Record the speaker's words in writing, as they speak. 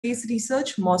Space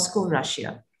Research, Moscow,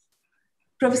 Russia.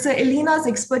 Professor Elena's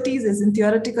expertise is in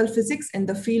theoretical physics in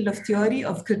the field of theory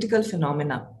of critical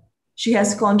phenomena. She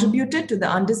has contributed to the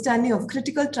understanding of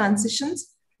critical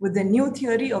transitions with the new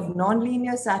theory of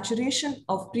nonlinear saturation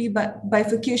of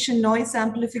pre-bifurcation noise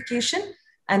amplification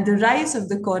and the rise of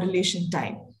the correlation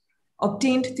time.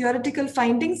 Obtained theoretical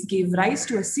findings gave rise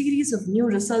to a series of new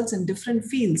results in different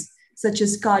fields, such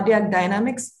as cardiac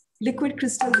dynamics, liquid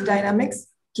crystal dynamics,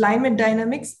 climate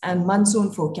dynamics, and monsoon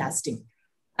forecasting.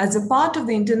 As a part of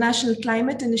the International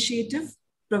Climate Initiative,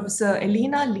 Professor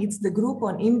Elena leads the group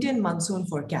on Indian monsoon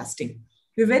forecasting.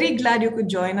 We're very glad you could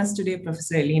join us today,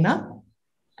 Professor Elena.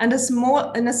 And a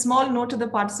small note to the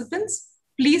participants,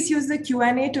 please use the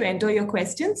Q&A to enter your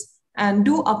questions and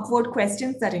do upvote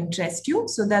questions that interest you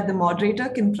so that the moderator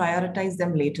can prioritize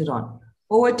them later on.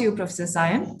 Over to you, Professor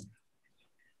Sayan.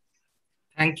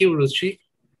 Thank you, Ruchi.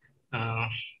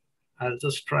 I'll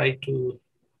just try to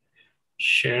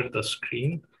share the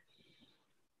screen.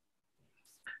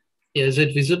 Is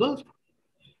it visible?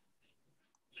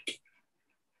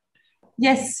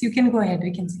 Yes, you can go ahead.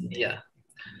 We can see it. Yeah.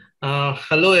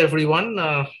 Hello,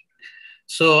 everyone.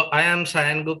 So I am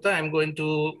Sayan Gupta. I'm going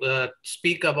to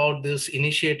speak about this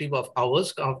initiative of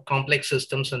ours, complex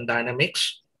systems and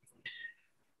dynamics.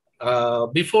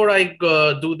 Before I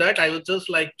do that, I would just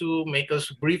like to make a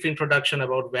brief introduction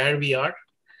about where we are.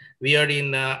 We are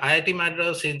in IIT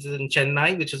Madras in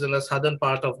Chennai, which is in the southern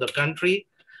part of the country.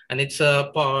 And it's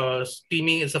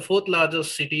it's the fourth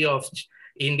largest city of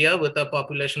India with a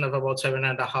population of about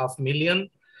 7.5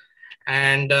 million.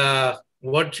 And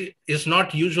what is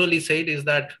not usually said is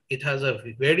that it has a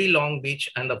very long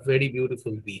beach and a very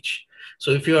beautiful beach.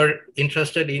 So if you're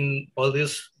interested in all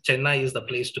this, Chennai is the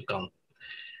place to come.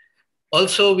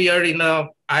 Also, we are in a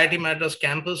IIT Madras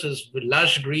campus, is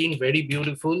lush green, very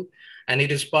beautiful. And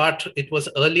it was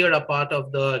earlier a part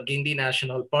of the Gindi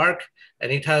National Park,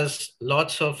 and it has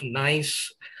lots of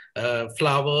nice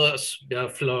flowers,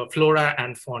 flora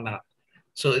and fauna.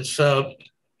 So it's,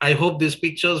 I hope these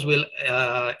pictures will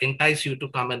entice you to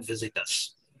come and visit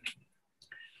us.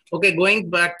 Okay, going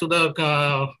back to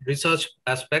the research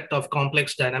aspect of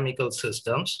complex dynamical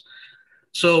systems.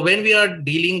 So when we are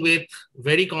dealing with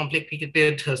very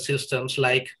complicated systems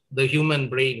like the human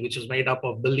brain, which is made up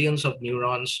of billions of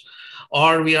neurons,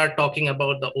 or we are talking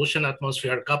about the ocean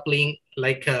atmosphere coupling,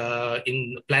 like on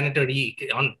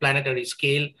planetary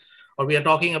scale, or we are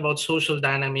talking about social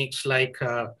dynamics like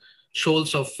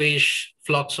shoals of fish,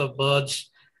 flocks of birds,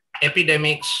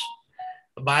 epidemics,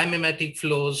 biomimetic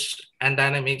flows, and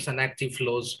dynamics and active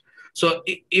flows. So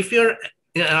if you're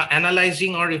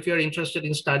analyzing, or if you're interested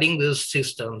in studying these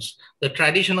systems, the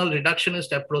traditional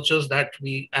reductionist approaches that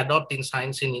we adopt in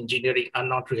science and engineering are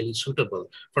not really suitable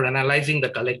for analyzing the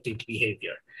collective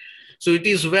behavior. So it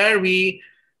is where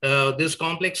this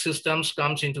complex systems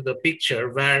comes into the picture,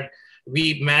 where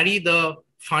we marry the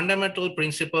fundamental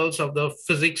principles of the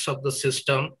physics of the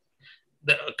system,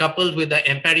 coupled with the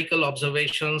empirical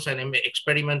observations and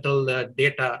experimental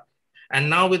data. And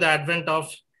now with the advent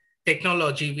of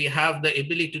technology, we have the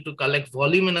ability to collect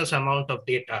voluminous amount of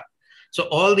data. So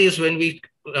all these, when we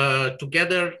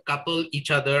together couple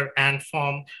each other and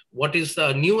form what is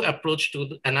the new approach to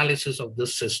the analysis of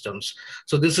these systems.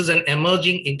 So this is an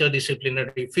emerging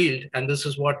interdisciplinary field, and this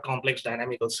is what complex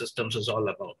dynamical systems is all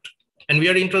about. And we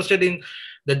are interested in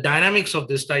the dynamics of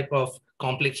this type of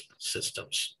complex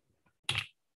systems.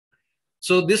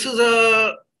 So this is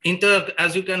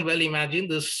as you can well imagine,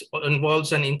 this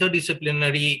involves an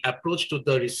interdisciplinary approach to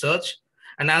the research.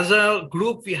 And as a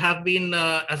group, we have been,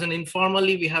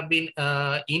 informally, we have been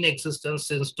in existence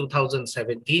since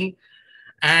 2017.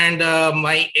 And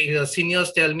my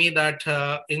seniors tell me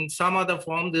that in some other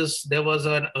form, there was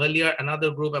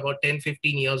another group about 10,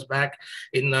 15 years back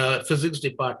in the physics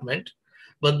department.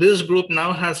 But this group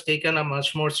now has taken a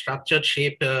much more structured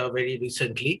shape very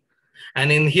recently.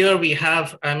 And in here we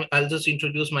have, I'll just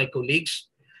introduce my colleagues.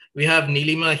 We have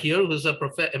Nilima here, who's a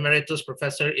emeritus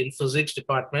professor in physics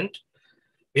department.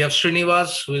 We have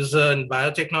Srinivas, who is in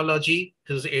biotechnology.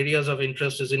 His areas of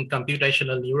interest is in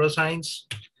computational neuroscience.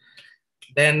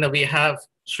 Then we have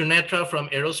Srinetra from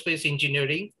aerospace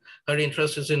engineering. Her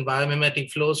interest is in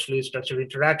biomimetic flows, fluid structure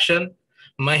interaction.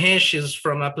 Mahesh is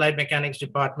from applied mechanics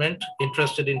department,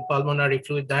 interested in pulmonary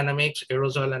fluid dynamics,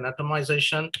 aerosol and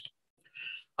atomization.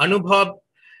 Anubhav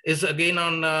is again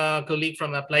a colleague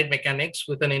from applied mechanics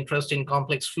with an interest in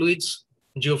complex fluids,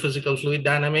 geophysical fluid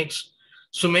dynamics.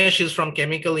 Sumesh is from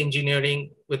chemical engineering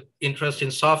with interest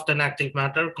in soft and active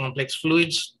matter, complex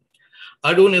fluids.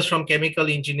 Arun is from chemical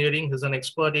engineering. He's an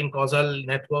expert in causal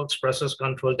networks, process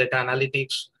control, data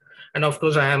analytics. And of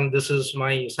course,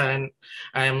 my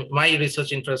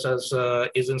research interest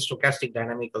is in stochastic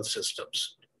dynamical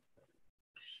systems.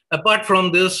 Apart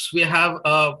from this, we have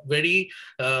a very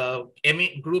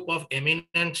group of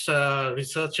eminent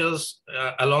researchers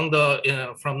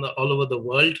from all over the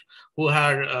world who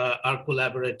are our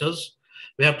collaborators.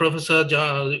 We have Professor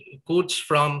Kurtz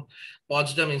from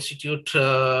Potsdam Institute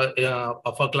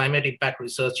for Climate Impact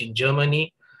Research in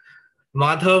Germany.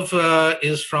 Madhav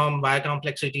is from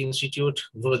Biocomplexity Institute,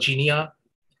 Virginia.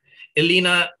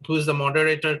 Elena, who is the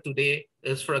moderator today,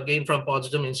 is again from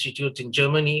Potsdam Institute in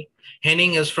Germany.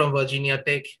 Henning is from Virginia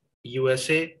Tech,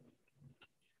 USA.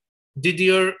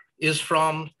 Didier is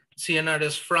from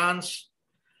CNRS, France.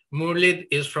 Murlid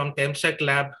is from Temsek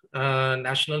Lab,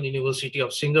 National University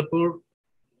of Singapore.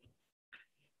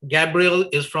 Gabriel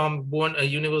is from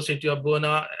University of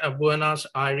Buenos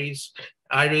Aires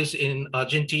in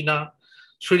Argentina.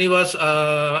 Srinivas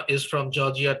is from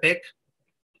Georgia Tech.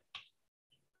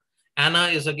 Anna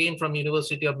is again from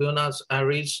University of Buenos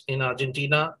Aires in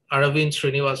Argentina. Aravind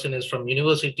Srinivasan is from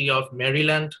University of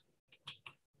Maryland.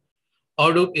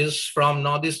 Arup is from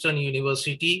Northeastern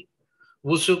University.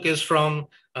 Wusuk is from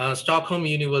Stockholm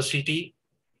University.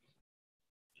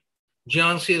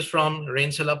 Jiangxi is from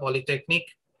Rensselaer Polytechnic.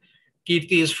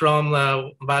 Kirti is from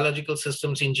Biological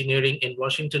Systems Engineering in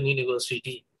Washington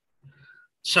University.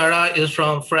 Sarah is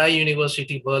from Freie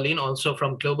University Berlin, also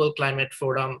from Global Climate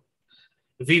Forum.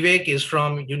 Vivek is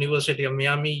from University of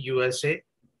Miami, USA.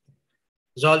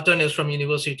 Zoltan is from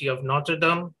University of Notre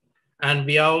Dame. And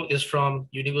Biao is from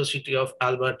University of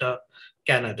Alberta,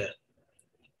 Canada.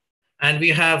 And we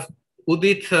have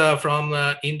Udit from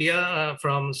India,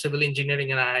 from Civil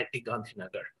Engineering and IIT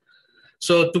Gandhinagar.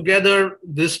 So together,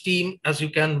 this team, as you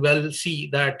can well see,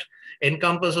 that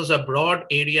encompasses a broad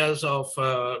areas of,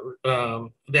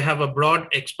 they have a broad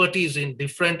expertise in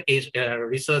different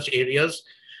research areas.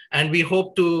 And we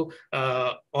hope to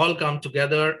all come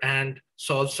together and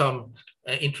solve some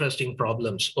interesting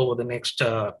problems over the next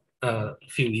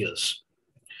few years.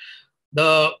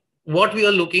 What we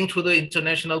are looking through the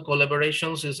international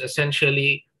collaborations is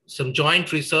essentially some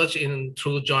joint research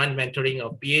through joint mentoring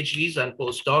of PhDs and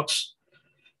postdocs.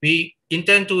 We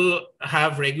intend to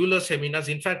have regular seminars.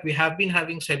 In fact, we have been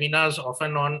having seminars off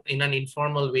and on in an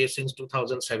informal way since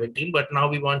 2017, but now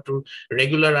we want to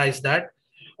regularize that,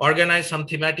 organize some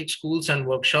thematic schools and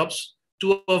workshops,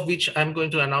 two of which I'm going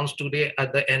to announce today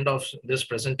at the end of this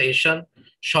presentation,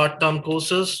 short-term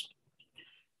courses.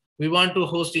 We want to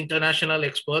host international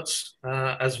experts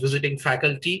as visiting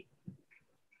faculty.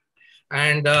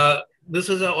 And this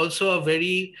is also a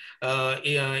very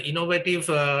innovative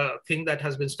thing that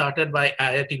has been started by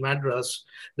IIT Madras.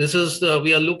 This is,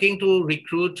 we are looking to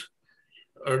recruit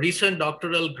recent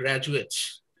doctoral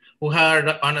graduates who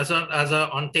are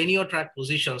on tenure track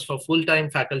positions for full-time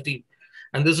faculty.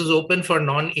 And this is open for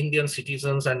non-Indian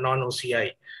citizens and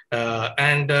non-OCI.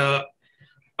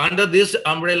 Under this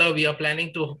umbrella, we are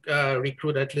planning to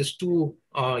recruit at least 2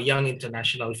 young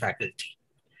international faculty.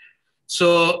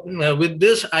 So with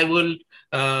this, I will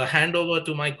hand over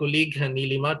to my colleague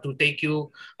Nilima to take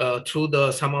you through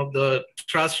some of the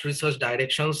trust research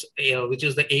directions, which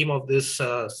is the aim of this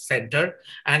center,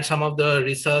 and some of the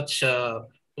research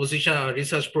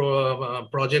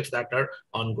projects that are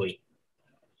ongoing.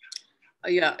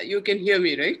 Yeah, you can hear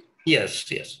me, right? Yes,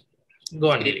 yes.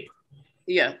 Go on, Nilima.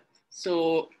 Yeah.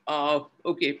 So,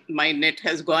 okay, my net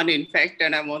has gone, in fact,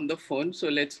 and I'm on the phone. So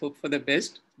let's hope for the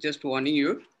best. Just warning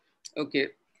you. Okay.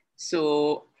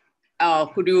 So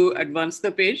could you advance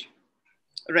the page?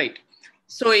 Right.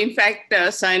 So in fact,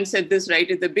 Sayan said this right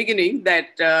at the beginning,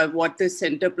 that what this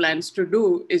center plans to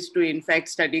do is to, in fact,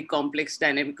 study complex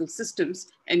dynamical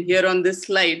systems. And here on this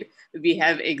slide, we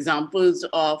have examples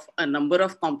of a number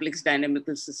of complex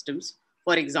dynamical systems.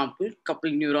 For example,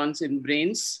 coupled neurons in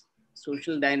brains,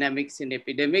 social dynamics in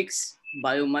epidemics,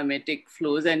 biomimetic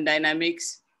flows and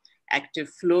dynamics, active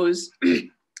flows.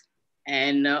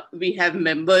 And we have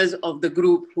members of the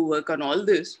group who work on all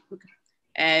this. Okay.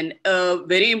 And a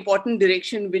very important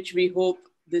direction, which we hope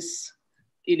this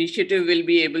initiative will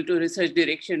be able to, research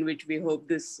direction, which we hope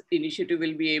this initiative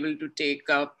will be able to take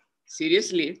up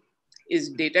seriously, is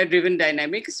data-driven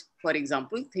dynamics. For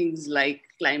example, things like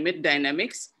climate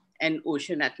dynamics and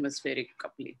ocean atmospheric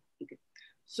coupling. Okay.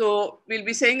 So we'll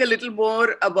be saying a little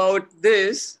more about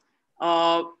this,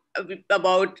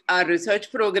 about our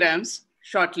research programs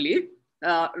shortly.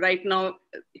 Right now,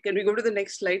 can we go to the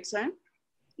next slide, Sam?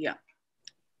 Yeah.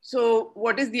 So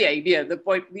what is the idea?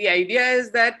 The idea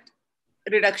is that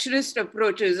reductionist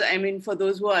approaches, I mean, for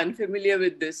those who are unfamiliar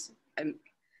with this,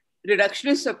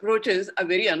 reductionist approaches are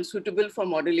very unsuitable for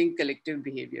modeling collective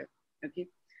behavior. Okay.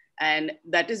 And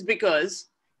that is because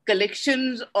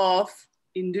collections of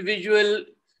individual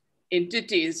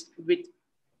entities with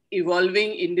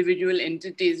evolving individual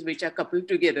entities which are coupled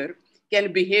together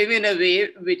can behave in a way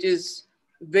which is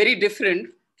very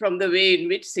different from the way in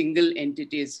which single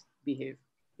entities behave.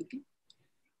 Okay?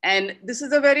 And this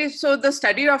is so the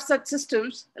study of such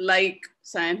systems, like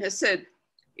Sayan has said,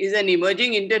 is an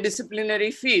emerging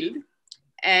interdisciplinary field,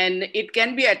 and it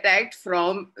can be attacked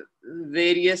from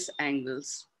various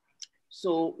angles.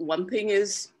 So one thing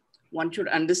is, one should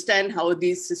understand how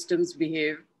these systems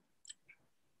behave.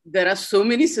 There are so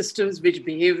many systems which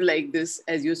behave like this,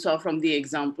 as you saw from the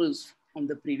examples on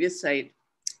the previous slide.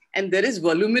 And there is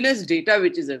voluminous data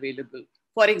which is available.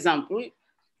 For example,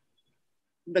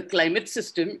 the climate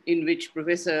system in which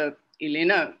Professor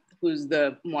Elena, who's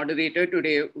the moderator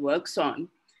today, works on,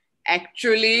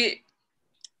 actually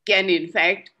can in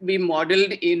fact be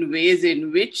modeled in ways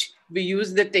in which we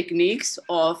use the techniques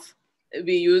of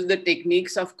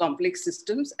complex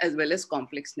systems as well as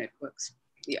complex networks.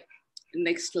 Yeah,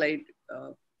 next slide.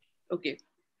 Okay,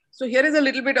 so here is a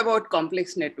little bit about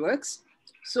complex networks.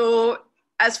 So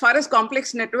as far as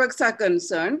complex networks are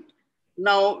concerned,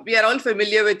 now we are all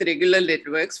familiar with regular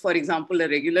networks. For example, a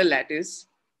regular lattice,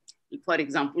 for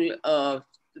example,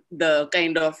 the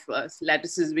kind of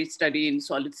lattices we study in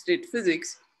solid state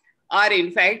physics are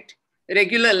in fact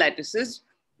regular lattices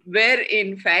where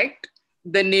in fact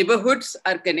the neighborhoods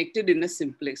are connected in a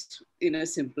simple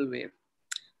way.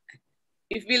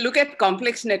 If we look at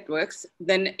complex networks,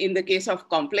 then in the case of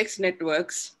complex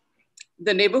networks,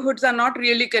 the neighborhoods are not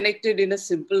really connected in a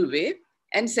simple way.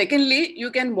 And secondly,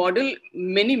 you can model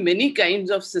many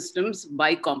kinds of systems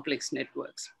by complex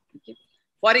networks. Okay.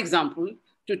 For example,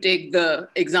 to take the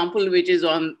example which is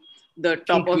on the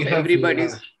top of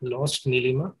everybody's. Lost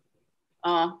Nilima.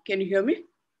 Can you hear me?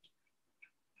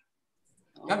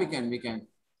 Yeah, we can. You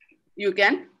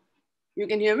can? You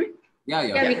can hear me?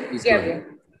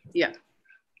 Yeah.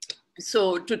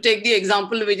 So to take the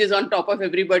example which is on top of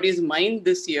everybody's mind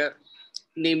this year,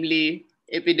 namely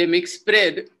epidemic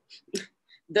spread,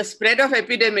 the spread of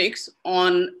epidemics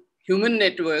on human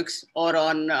networks or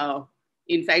on,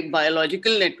 in fact,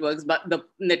 biological networks, but the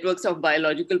networks of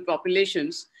biological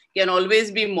populations can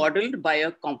always be modeled by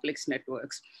a complex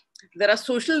networks. There are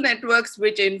social networks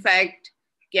which in fact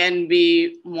can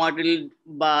be modeled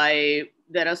by,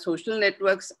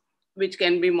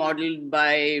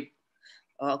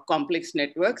 complex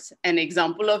networks. An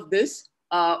example of this,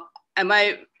 am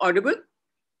I audible?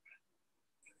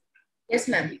 Yes,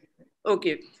 ma'am.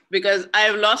 Okay, because I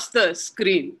have lost the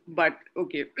screen, but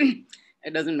okay,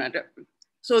 it doesn't matter.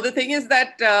 So the thing is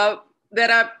that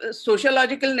there are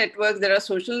sociological networks, there are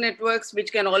social networks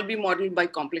which can all be modeled by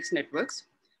complex networks.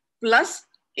 Plus,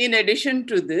 in addition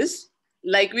to this,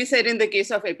 like we said in the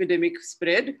case of epidemic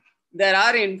spread, there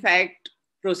are in fact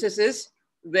processes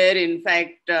where in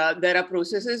fact there are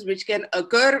processes which can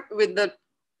occur with the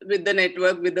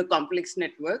network, with the complex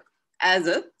network as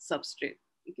a substrate.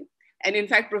 Okay? And in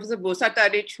fact, Professor Bosa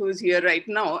Tadic, who's here right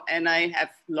now, and I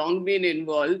have long been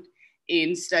involved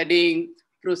in studying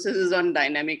processes on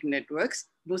dynamic networks.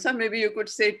 Bosa, maybe you could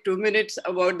say 2 minutes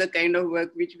about the kind of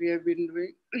work which we have been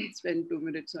doing. Spend 2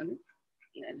 minutes on it.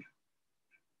 Yeah.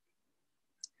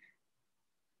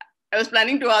 I was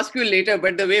planning to ask you later,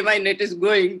 but the way my net is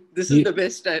going, this is the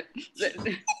best time.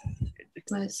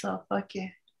 Myself,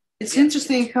 okay. It's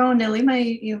interesting how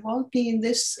Nilima involved me in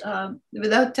this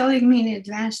without telling me in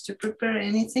advance to prepare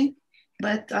anything.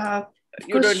 But of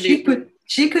course,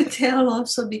 she could tell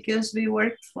also because we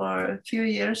worked for a few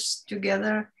years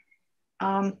together.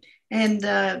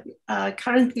 Currently,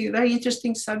 very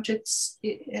interesting subjects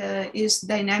is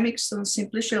dynamics on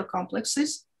simplicial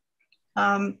complexes.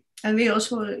 And we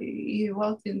also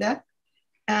involved in that.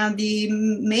 And the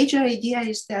major idea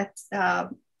is that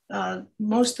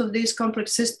most of these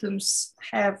complex systems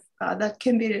have that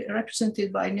can be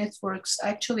represented by networks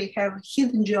actually have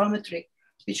hidden geometry,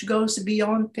 which goes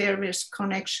beyond various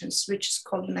connections, which is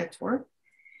called network.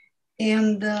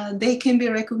 And they can be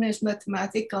recognized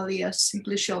mathematically as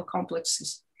simplicial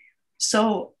complexes.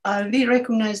 So we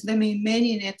recognize them in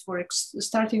many networks,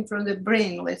 starting from the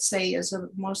brain, let's say, as a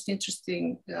most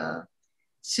interesting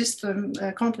system,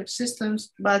 complex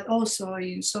systems, but also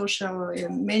in social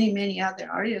and many other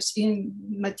areas, in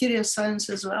material science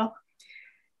as well.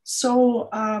 So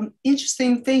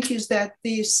interesting thing is that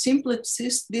these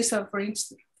simplexes, these are, for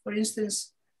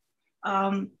instance,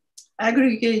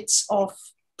 aggregates of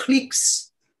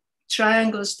cliques,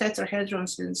 triangles,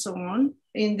 tetrahedrons, and so on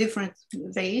in different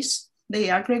ways. They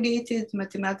aggregated,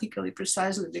 mathematically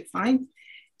precisely defined.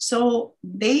 So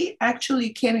they actually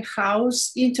can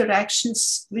house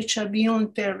interactions which are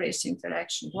beyond pair-based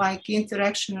interaction, like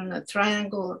interaction on a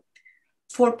triangle,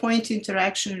 4-point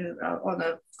interaction on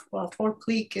a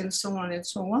 4-click, and so on and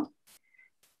so on.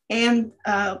 And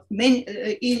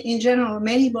in general,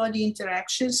 many body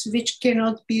interactions which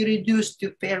cannot be reduced to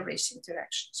pair-based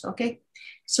interactions, okay?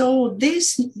 So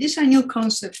these are new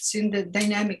concepts in the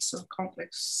dynamics of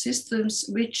complex systems,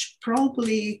 which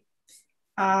probably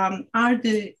are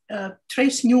the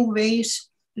trace new ways,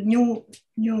 new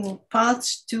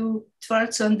paths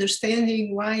towards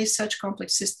understanding why such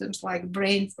complex systems like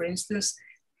brain, for instance,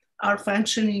 are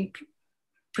functioning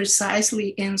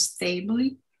precisely and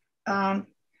stably,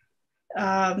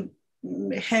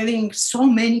 having so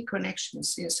many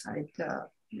connections inside the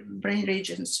brain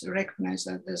regions recognized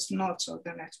as nodes of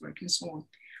the network and so on.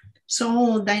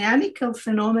 So dynamical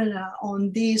phenomena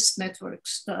on these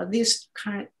networks, this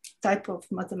type of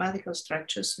mathematical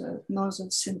structures, known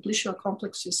as simplicial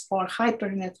complexes or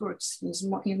hypernetworks in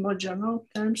more general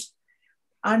terms,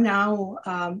 are now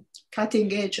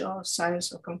cutting edge of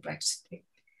science of complexity.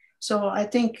 So I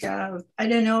think, I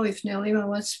don't know if Nelima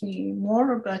wants me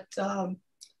more, but okay,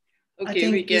 I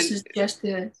think this is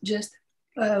just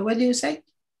what do you say?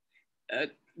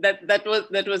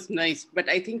 That was nice, but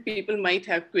I think people might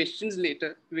have questions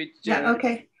later, which yeah,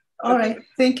 okay. All right,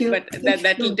 thank you. But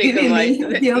that will take a while.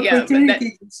 The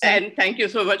opportunity. Yeah, and thank you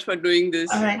so much for doing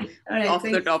this all right, off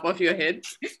the top of your head.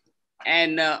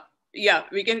 And yeah,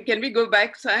 can we go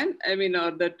back, San? I mean,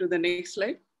 or to the next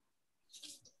slide?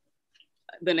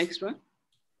 The next one?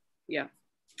 Yeah.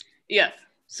 Yeah.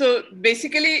 So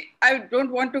basically, I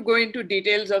don't want to go into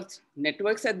details of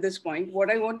networks at this point.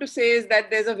 What I want to say is that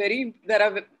there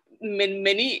are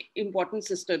many important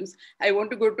systems. I want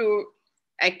to go to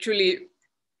actually,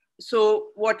 so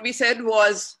what we said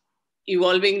was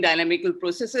evolving dynamical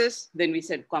processes. Then we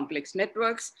said complex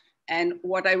networks. And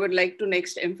what I would like to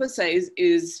next emphasize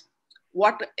is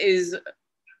what is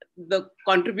the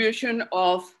contribution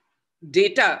of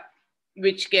data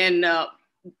which can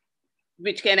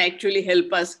actually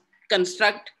help us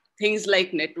construct things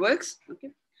like networks.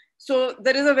 Okay, so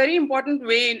there is a very important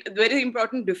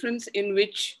difference in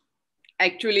which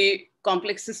actually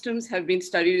complex systems have been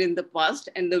studied in the past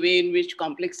and the way in which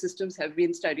complex systems have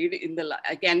been studied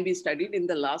can be studied in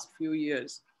the last few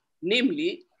years.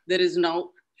 Namely, there is now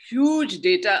huge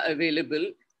data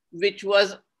available, which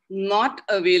was not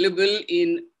available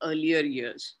in earlier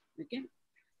years. Okay,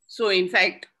 so in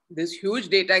fact, this huge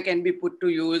data can be put to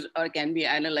use or can be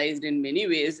analyzed in many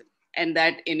ways, and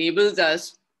that enables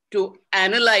us to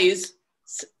analyze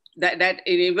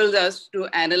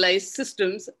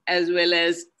systems as well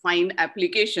as find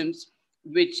applications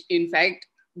which in fact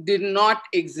did not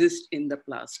exist in the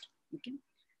past. Okay?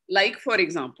 Like, for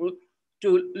example,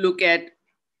 to look at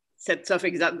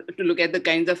the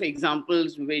kinds of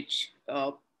examples which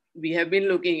we have been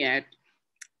looking at,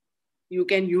 you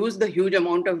can use the huge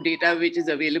amount of data which is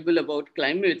available about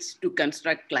climates to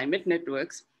construct climate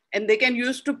networks, and they can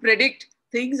use to predict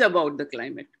things about the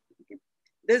climate. Okay?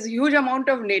 There's a huge amount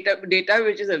of data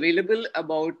which is available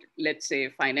about, let's say,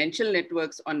 financial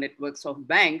networks or networks of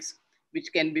banks,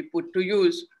 which can be put to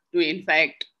use to, in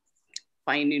fact,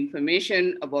 find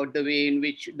information about the way in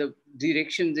which the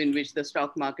directions in which the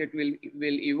stock market will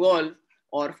evolve,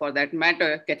 or for that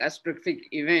matter, catastrophic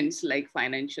events like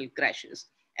financial crashes.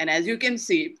 And as you can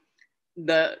see,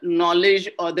 the knowledge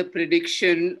or the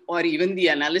prediction or even the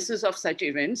analysis of such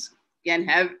events can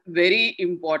have very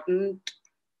important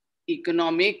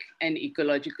economic and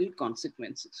ecological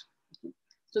consequences.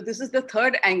 So this is the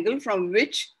third angle from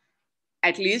which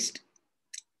at least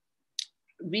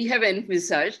we have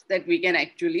envisaged that we can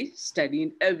actually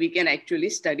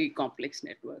study complex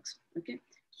networks. Okay,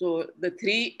 so the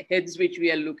three heads which we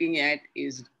are looking at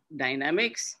is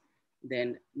dynamics,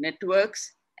 then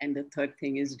networks, and the third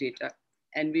thing is data.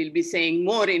 And we'll be saying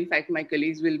more. In fact, my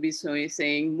colleagues will be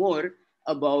saying more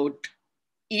about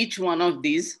each one of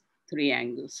these three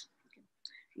angles. Okay.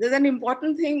 There's an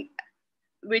important thing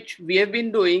which we have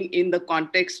been doing in the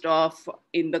context of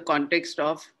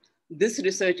this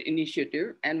research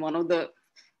initiative, and one of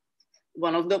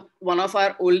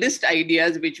our oldest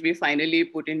ideas which we finally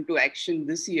put into action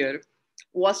this year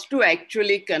was to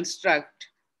actually construct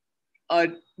a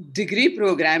degree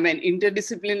program, an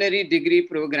interdisciplinary degree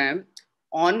program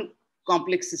on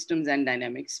complex systems and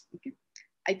dynamics. Okay.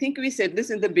 I think we said this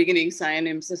in the beginning, Sayan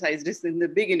emphasized this in the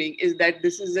beginning, is that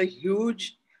this is a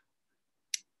huge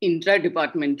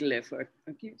intra-departmental effort.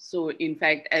 Okay. So in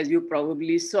fact, as you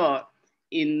probably saw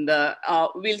in the,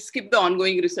 we'll skip the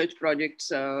ongoing research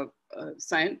projects,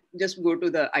 Sayan, just go to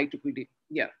the IITD.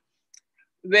 Yeah.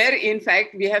 where in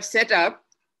fact we have set up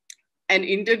an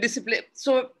interdisciplinary.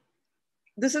 So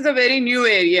this is a very new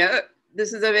area.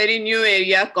 This is a very new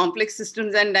area. Complex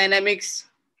systems and dynamics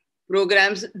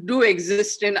programs do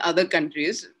exist in other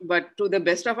countries, but to the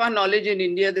best of our knowledge in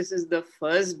India, this is the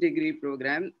first degree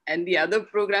program, and the other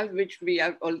programs which we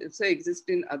have also exist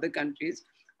in other countries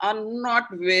are not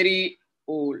very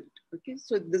old. Okay,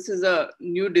 so this is a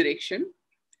new direction,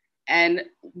 and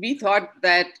we thought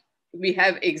that we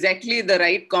have exactly the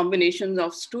right combinations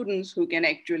of students who can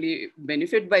actually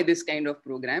benefit by this kind of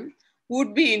program, who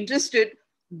would be interested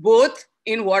both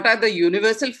in what are the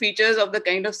universal features of the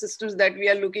kind of systems that we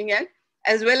are looking at,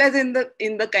 as well as in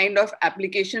the kind of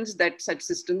applications that such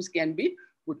systems can be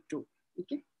put to.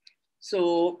 Okay,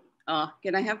 so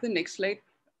can I have the next slide,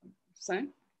 Sam?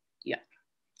 Yeah.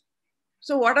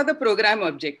 So what are the program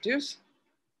objectives?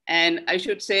 And I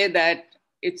should say that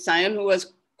it's Sayan who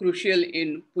was crucial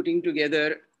in putting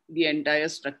together the entire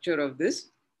structure of this.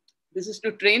 This is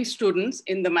to train students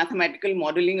in the mathematical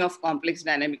modeling of complex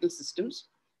dynamical systems,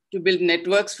 to build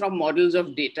networks from models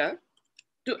of data,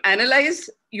 to analyze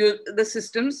the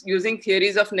systems using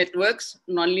theories of networks,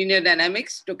 nonlinear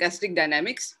dynamics, stochastic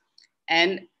dynamics.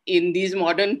 And in these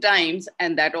modern times,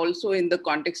 and that also in the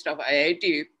context of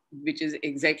IIT, which is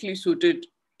exactly suited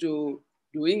to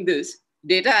doing this,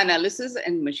 data analysis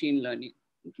and machine learning.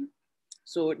 Okay?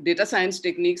 So data science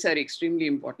techniques are extremely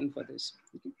important for this.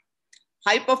 Okay?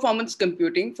 High performance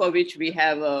computing, for which we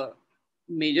have a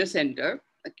major center,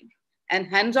 okay? And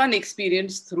hands-on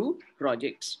experience through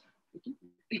projects.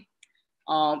 Okay?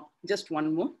 Just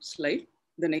one more slide.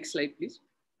 The next slide, please.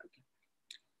 Okay.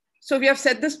 So we have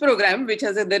set this program, which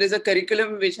has there is a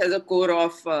curriculum which has a core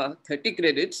of 30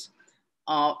 credits.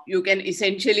 You can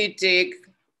essentially take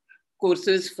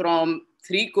courses from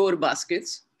 3 core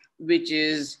baskets, which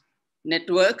is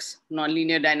networks,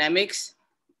 nonlinear dynamics,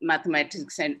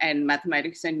 mathematics and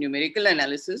mathematics and numerical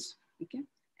analysis. Okay?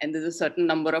 And there's a certain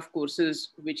number of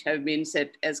courses which have been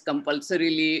set as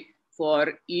compulsorily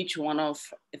for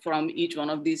from each one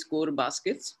of these core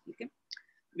baskets. Okay?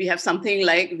 We have something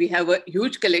like, we have a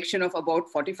huge collection of about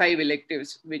 45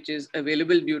 electives, which is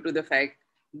available due to the fact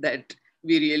that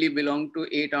we really belong to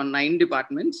 8 or 9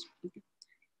 departments. Okay?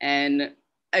 And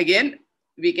again,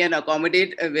 we can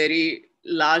accommodate a very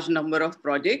large number of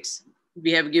projects.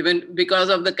 We have given, because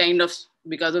of the kind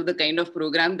of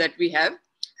program that we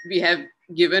have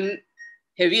given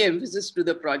heavy emphasis to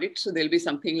the project. So there'll be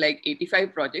something like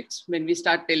 85 projects. When we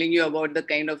start telling you about the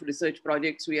kind of research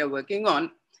projects we are working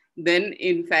on, then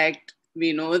in fact,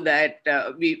 we know that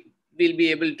we will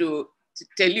be able to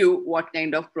tell you what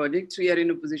kind of projects we are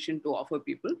in a position to offer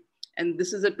people. And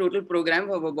this is a total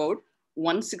program of about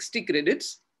 160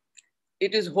 credits.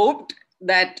 It is hoped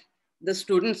that the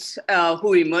students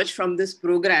who emerge from this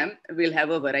program will have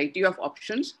a variety of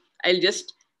options. I'll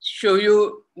just show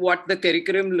you what the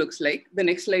curriculum looks like. The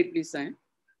next slide, please, Sayan.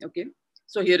 Okay.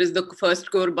 So here is the first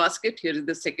core basket. Here is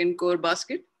the second core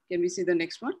basket. Can we see the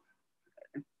next one?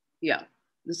 Yeah.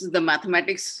 This is the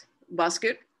mathematics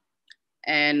basket.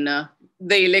 And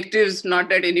the electives, not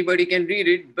that anybody can read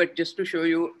it, but just to show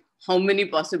you how many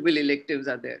possible electives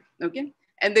are there. Okay.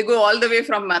 And they go all the way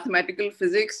from mathematical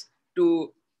physics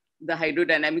to the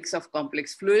hydrodynamics of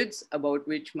complex fluids, about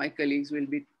which my colleagues will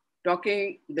be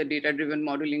talking, the data-driven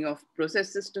modeling of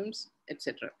process systems,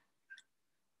 etc.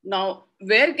 Now,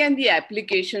 where can the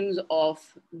applications of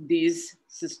these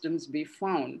systems be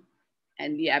found?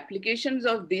 And the applications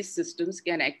of these systems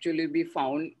can actually be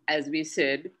found, as we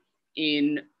said,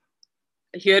 here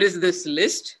is this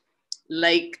list.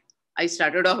 Like I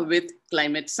started off with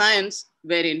climate science,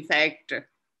 where in fact,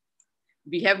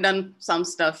 we have done some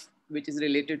stuff which is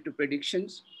related to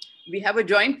predictions. We have a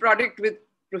joint project with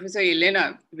Professor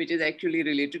Elena, which is actually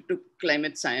related to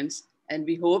climate science. And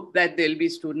we hope that there'll be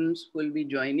students who will be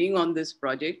joining on this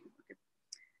project.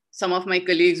 Some of my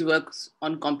colleagues work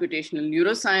on computational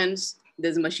neuroscience.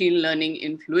 There's machine learning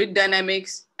in fluid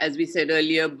dynamics. As we said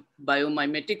earlier,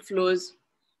 biomimetic flows.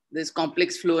 There's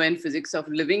complex flow and physics of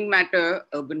living matter,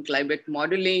 urban climate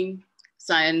modeling,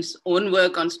 science own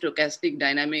work on stochastic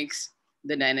dynamics,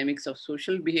 the dynamics of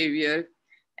social behavior.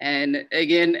 And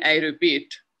again, I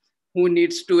repeat, who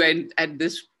needs to, and at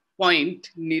this point,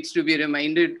 needs to be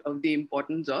reminded of the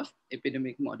importance of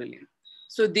epidemic modeling.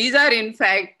 So these are in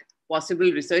fact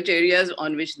possible research areas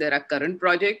on which there are current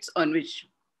projects, on which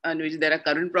there are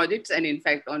current projects, and in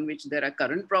fact on which there are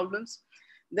current problems.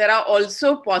 There are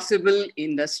also possible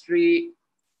industry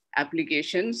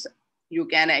applications. You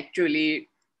can actually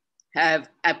have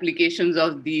applications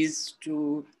of these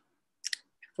to,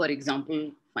 for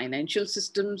example, financial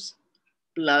systems,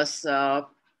 plus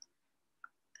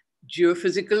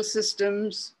geophysical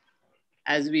systems,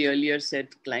 as we earlier said,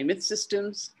 climate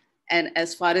systems. And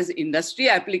as far as industry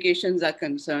applications are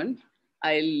concerned,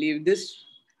 I'll leave this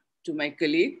to my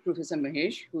colleague, Professor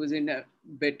Mahesh, who is in a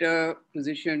better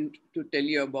position to tell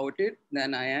you about it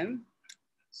than I am.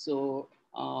 So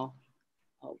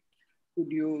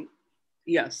could you,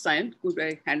 yeah, Sayan, could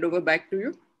I hand over back to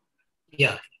you?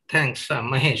 Yeah, thanks,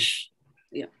 Mahesh.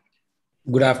 Yeah.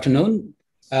 Good afternoon.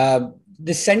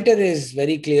 This center is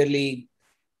very clearly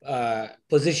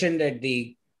positioned at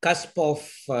the cusp of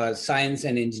science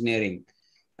and engineering.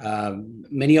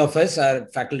 Many of us are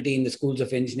faculty in the schools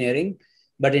of engineering,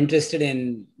 but interested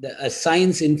in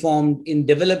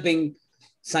developing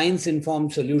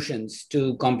science-informed solutions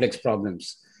to complex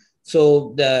problems.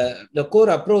 So the core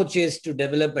approach is to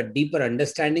develop a deeper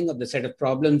understanding of the set of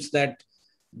problems that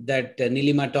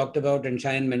Nilima talked about and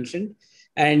Shayan mentioned,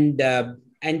 and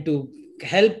to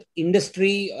help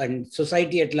industry and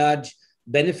society at large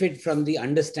benefit from the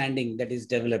understanding that is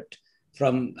developed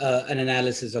from an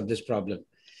analysis of this problem.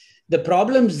 The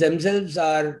problems themselves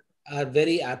are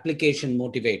very application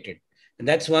motivated. And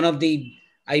that's one of the,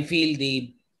 I feel,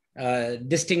 the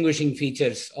distinguishing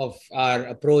features of our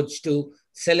approach to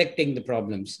selecting the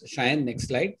problems. Shayan, next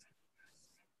slide.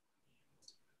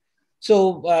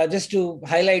 So just to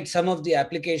highlight some of the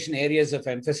application areas of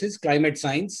emphasis, climate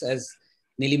science, as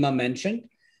Nilima mentioned,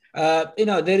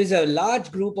 there is a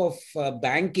large group of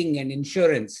banking and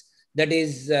insurance that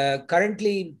is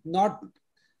currently not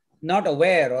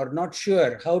aware or not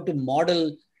sure how to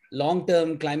model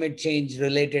long-term climate change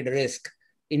related risk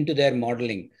into their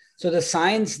modeling. So the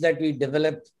science that we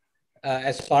develop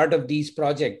as part of these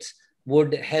projects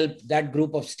would help that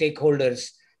group of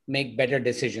stakeholders make better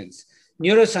decisions.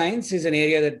 Neuroscience is an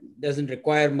area that doesn't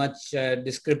require much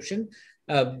description.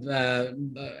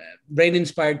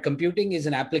 Brain-inspired computing is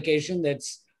an application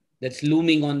that's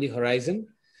looming on the horizon.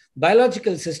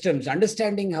 Biological systems,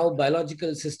 understanding how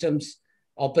biological systems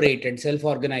operate and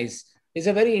self-organize is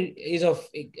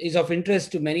of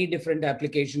interest to many different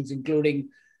applications, including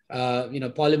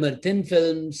polymer thin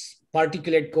films,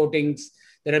 particulate coatings.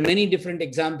 There are many different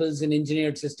examples in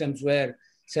engineered systems where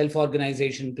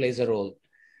self-organization plays a role.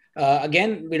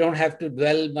 Again, we don't have to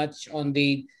dwell much on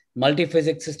the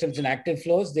multiphysics systems and active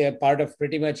flows. They are part of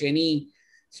pretty much any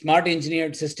smart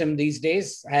engineered system these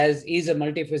days is a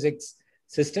multiphysics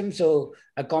system. So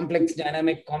a complex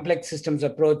systems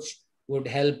approach would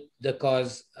help the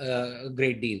cause a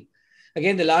great deal.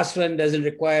 Again, the last one doesn't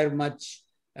require much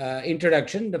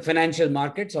introduction. The financial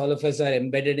markets, all of us are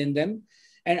embedded in them.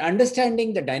 And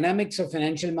understanding the dynamics of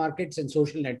financial markets and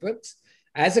social networks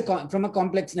from a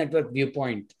complex network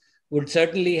viewpoint would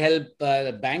certainly help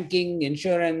the banking,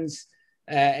 insurance,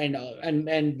 and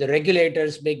the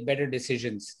regulators make better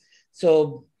decisions.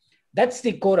 So that's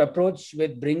the core approach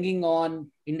with bringing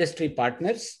on industry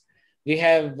partners. We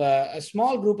have a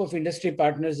small group of industry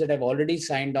partners that have already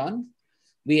signed on.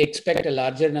 We expect a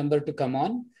larger number to come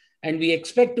on, and we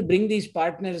expect to bring these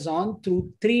partners on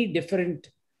through three different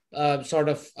sort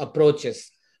of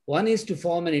approaches. One is to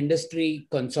form an industry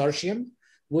consortium,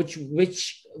 which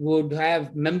would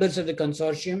have members of the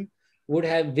consortium would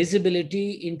have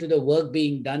visibility into the work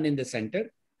being done in the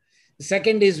center. The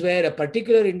second is where a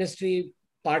particular industry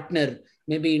partner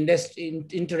may be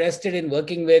interested in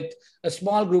working with a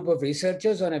small group of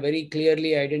researchers on a very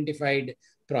clearly identified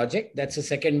project. That's the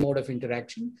second mode of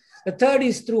interaction. The third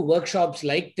is through workshops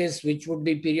like this, which would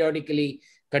be periodically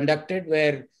conducted,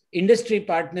 where industry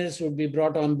partners would be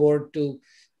brought on board to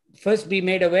first be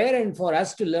made aware and for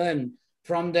us to learn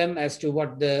from them as to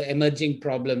what the emerging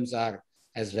problems are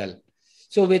as well.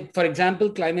 So for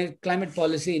example, Climate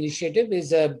Policy Initiative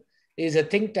is a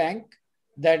think tank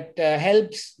that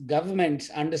helps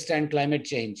governments understand climate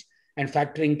change and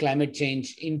factoring climate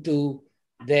change into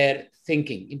their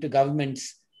thinking, into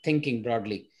government's thinking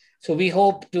broadly. So we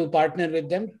hope to partner with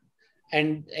them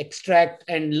and extract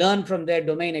and learn from their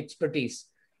domain expertise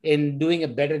in doing a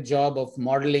better job of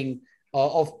modeling,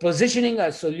 of positioning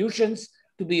our solutions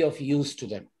to be of use to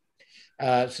them.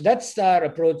 So that's our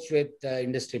approach with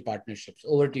industry partnerships.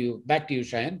 Over to you, back to you,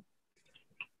 Shayan.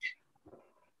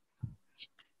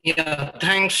 Yeah,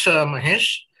 thanks,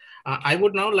 Mahesh. I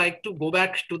would now like to go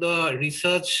back to the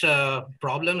research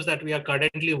problems that we are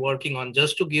currently working on,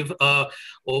 just to give an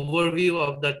overview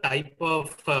of the type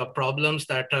of problems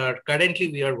that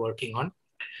currently we are working on.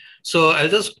 So I'll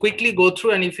just quickly go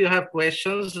through, and if you have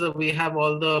questions, we have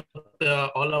all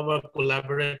our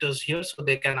collaborators here, so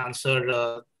they can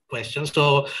answer questions.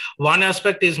 So one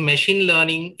aspect is machine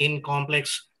learning in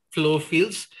complex flow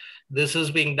fields. This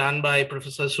is being done by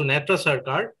Professor Sunetra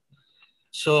Sarkar.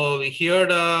 So here,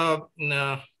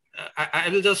 I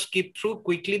will just skip through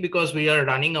quickly because we are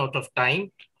running out of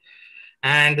time.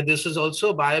 And this is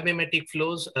also biomimetic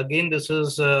flows. Again, this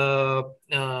is an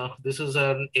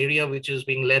area which is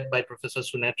being led by Professor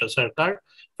Sunetra Sarkar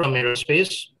from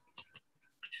aerospace.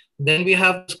 Then we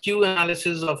have skew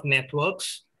analysis of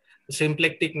networks,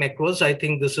 symplectic networks. I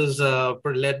think this is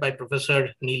led by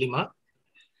Professor Nilima.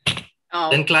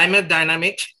 Then climate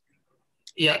dynamics.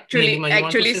 Yeah, Nilima, you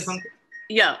want to say something?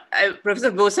 Yeah,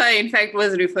 Professor Bosa, in fact,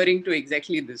 was referring to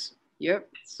exactly this. Yeah,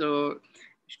 so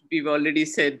we've already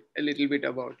said a little bit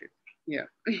about it. Yeah.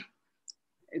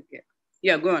 Okay.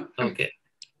 Yeah, go on. Okay.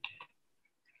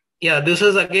 Yeah, this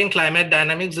is again climate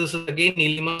dynamics. This is again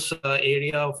Nilima's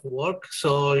area of work.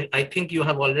 So I think you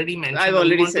have already mentioned. I've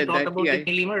already said to talk that. about Yeah. It,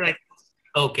 Nilima, right?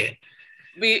 Okay.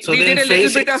 We did a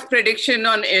little bit of prediction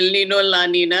on El Nino, La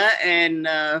Nina, and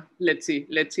let's see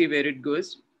where it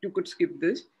goes. You could skip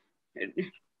this.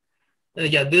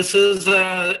 Yeah, this is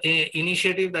an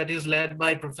initiative that is led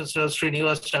by Professor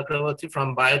Srinivas Chakravarti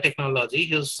from biotechnology.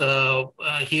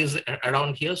 He's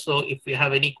around here. So if we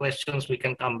have any questions, we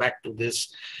can come back to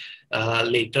this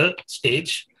later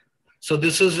stage. So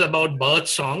this is about bird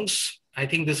songs. I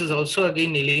think this is also,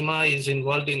 again, Nilima is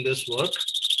involved in this work.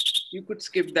 You could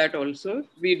skip that also.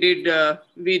 We did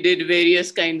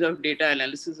various kinds of data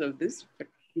analysis of this, but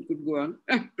you could go on.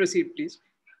 Proceed, please.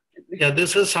 Yeah,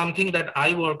 this is something that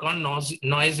I work on,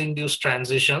 noise-induced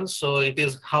transitions. So it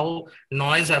is how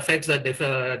noise affects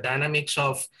the dynamics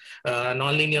of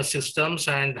nonlinear systems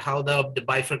and how the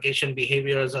bifurcation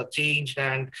behaviors are changed,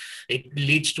 and it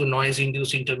leads to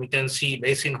noise-induced intermittency,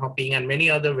 basin hopping, and many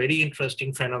other very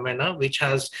interesting phenomena, which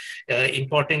has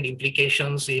important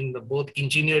implications in both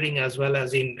engineering as well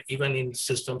as even in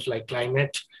systems like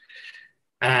climate.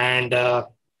 And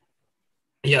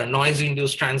yeah,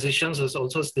 noise-induced transitions is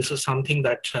also, this is something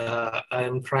that I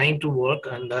am trying to work,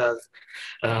 and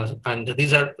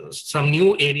these are some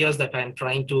new areas that I'm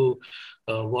trying to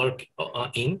work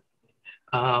in.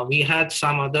 We had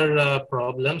some other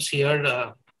problems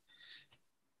here.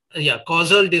 Yeah,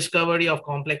 causal discovery of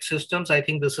complex systems. I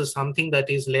think this is something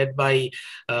that is led by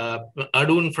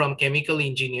Arun from chemical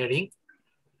engineering.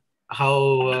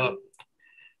 How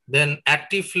then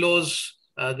active flows.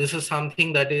 This is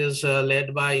something that is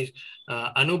led by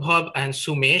Anubhav and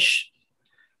Sumesh.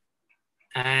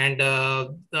 And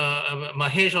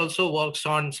Mahesh also works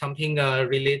on something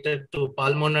related to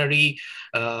pulmonary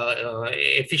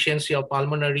efficiency of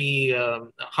pulmonary,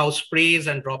 how sprays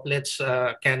and droplets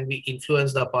can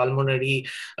influence the pulmonary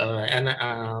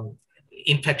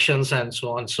infections and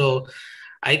so on. So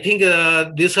I think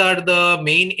these are the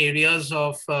main areas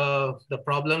of the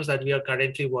problems that we are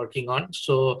currently working on.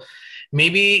 So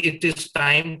maybe it is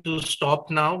time to stop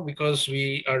now because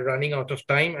we are running out of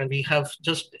time and we have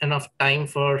just enough time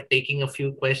for taking a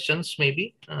few questions,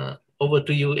 maybe. Over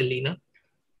to you, Elena.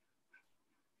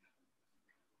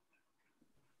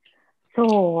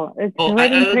 So it's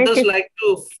very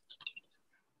impressive.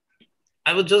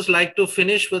 I would just like to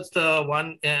finish with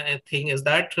one thing is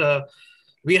that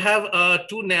we have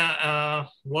two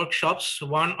workshops,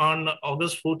 one on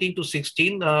August 14 to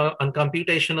 16 on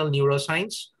computational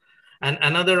neuroscience, and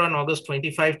another on August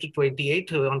 25 to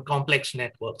 28 on complex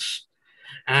networks.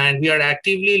 And we are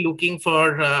actively looking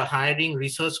for hiring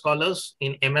research scholars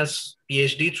in MS,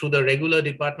 PhD through the regular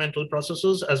departmental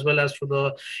processes, as well as through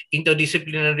the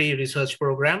interdisciplinary research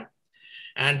program,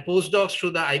 and postdocs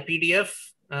through the IPDF,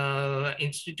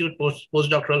 Institute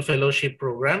Postdoctoral Fellowship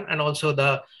Program, and also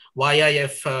the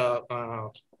YIF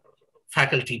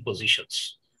faculty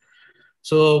positions.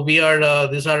 So we are,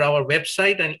 these are our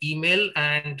website and email,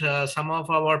 and some of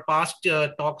our past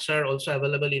talks are also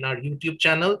available in our YouTube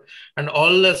channel, and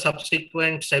all the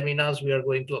subsequent seminars we are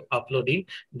going to upload in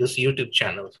this YouTube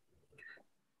channel.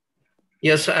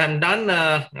 Yes, I'm done.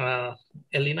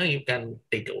 Elena, you can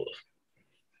take over.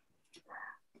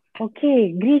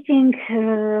 Okay, greetings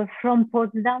from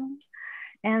Potsdam,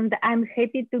 and I'm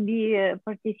happy to be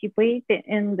participating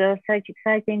in such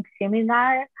exciting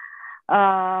seminar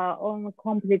on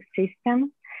complex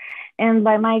systems. And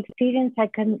by my experience, I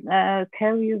can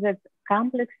tell you that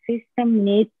complex system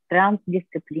needs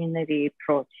transdisciplinary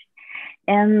approach.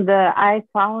 And I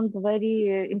found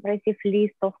very impressive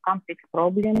list of complex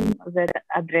problems that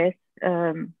address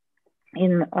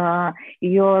in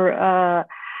your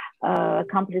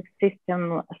complex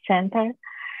system center.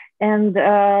 And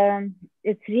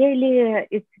it's really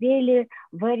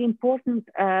very important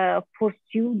for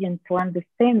students to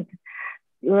understand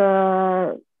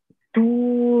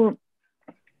to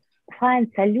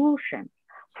find solutions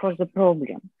for the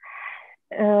problem.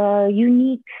 You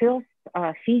need first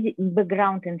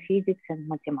background in physics and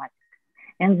mathematics,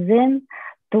 and then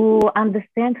to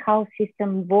understand how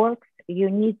system works, you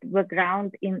need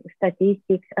background in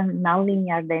statistics and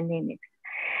nonlinear dynamics.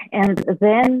 And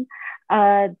then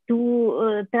trying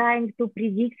to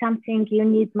predict something, you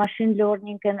need machine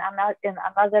learning and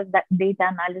another data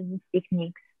analysis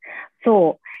techniques.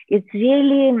 So it's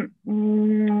really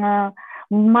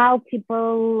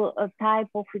multiple type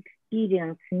of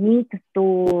experience need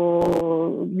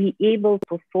to be able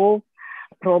to solve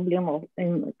problem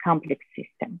in complex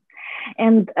system.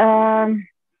 And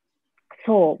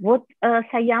so what,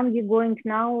 Sayam, we going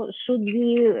now, should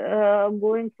we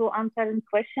going to answer in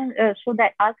question? Should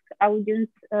I ask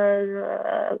audience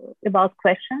about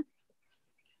questions?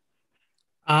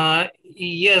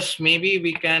 Yes, maybe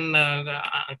we can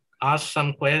ask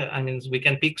some questions. I mean, we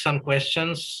can pick some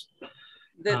questions.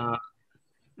 There are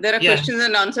questions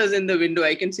and answers in the window.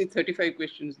 I can see 35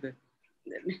 questions there.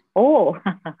 Oh,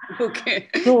 okay.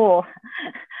 So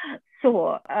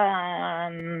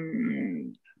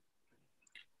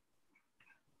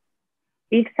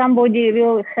if somebody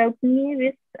will help me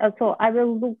with, so I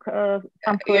will look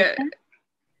some questions.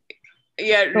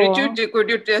 Yeah, Richard, could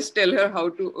you just tell her how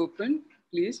to open,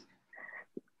 please?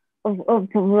 For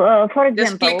example,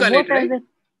 just click on it, right?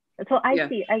 So I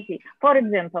see. For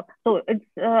example, so it's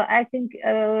I think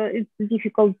it's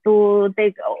difficult to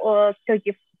take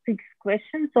 36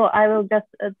 questions, so I will just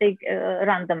take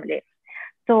randomly.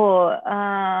 So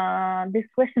this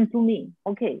question to me,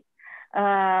 okay.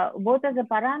 What are the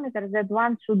parameters that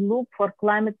one should look for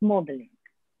climate modeling?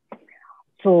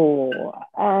 So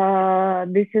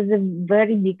this is a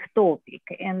very big topic.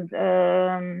 And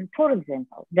for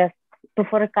example, just to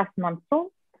forecast monsoon,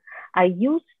 I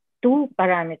use two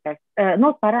parameters,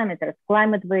 not parameters,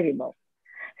 climate variables.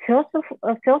 First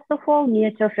of all,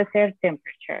 near surface air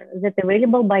temperature that's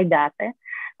available by data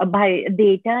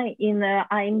in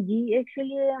IMD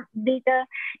actually data,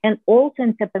 and also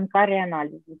in Stepan-Curry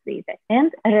analysis data,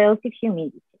 and relative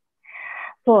humidity.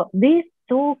 So these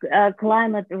two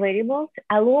climate variables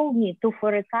allow me to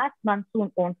forecast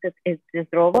monsoon onset and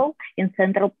withdrawal in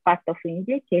central part of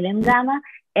India, Telangana,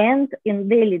 and in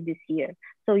Delhi this year.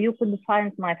 So you could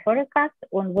find my forecast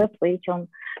on web page on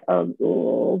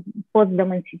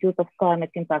Potsdam Institute of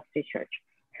Climate Impact Research.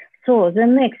 So the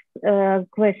next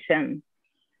question.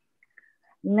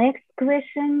 Next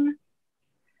question.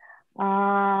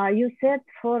 You said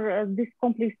for this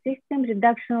complex system,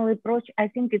 reductional approach, I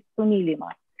think it's to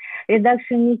minima.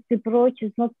 Reductionist approach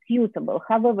is not suitable.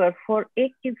 However, for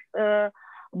active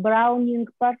Brownian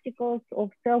particles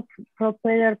of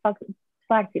self-propeller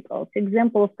particles,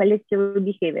 example of collective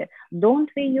behavior, don't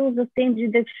we use the same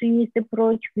reductionist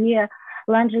approach via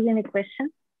Langevin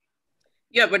equation?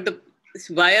 Yeah, but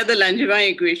via the Langevin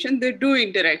equation, they do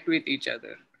interact with each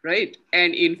other, right?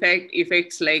 And in fact,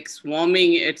 effects like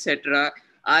swarming, etc.,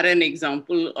 are an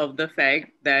example of the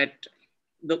fact that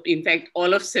in fact,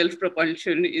 all of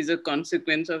self-propulsion is a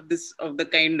consequence of the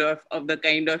kind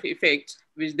of effects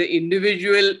which the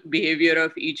individual behavior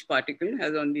of each particle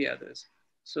has on the others.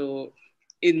 So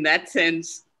in that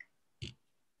sense,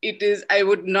 it is, I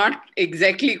would not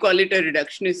exactly call it a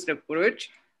reductionist approach.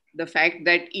 The fact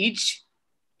that each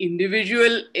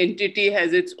individual entity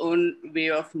has its own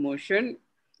way of motion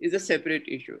is a separate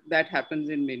issue. That happens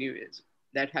in many ways.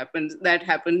 That happens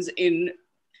in,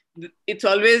 it's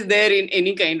always there in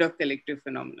any kind of collective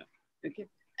phenomena. Okay,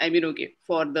 I mean, okay,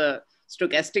 for the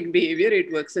stochastic behavior, it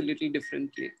works a little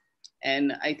differently.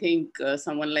 And I think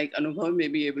someone like Anubhav may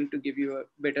be able to give you a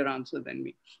better answer than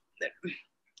me.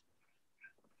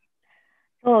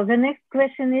 So the next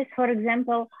question is, for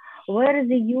example, where is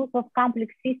the use of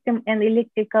complex system and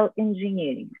electrical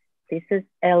engineering? This is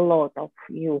a lot of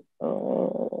use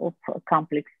of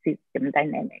complex system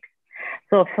dynamics.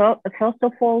 So first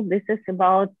of all, this is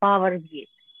about power grid.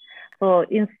 So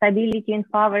instability in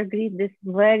power grid is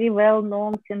very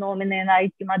well-known phenomenon in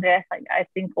IIT Madras, I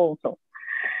think also.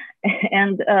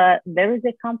 And there is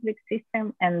a complex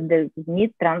system and there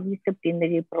need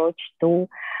transdisciplinary approach to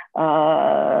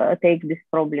take this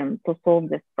problem, to solve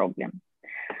this problem.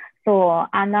 So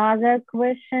another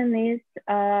question is,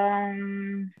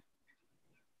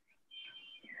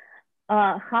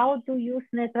 how to use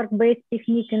network-based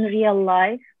technique in real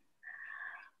life?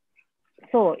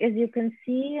 So as you can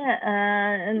see,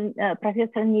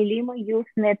 Professor Nilima used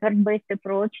network-based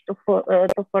approach to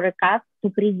forecast, to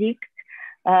predict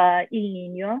El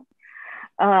Nino.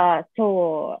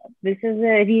 So this is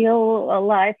a real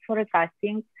life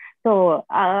forecasting. So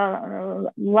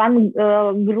one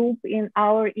group in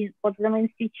our Potsdam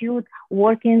Institute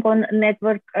working on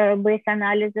network-based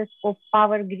analysis of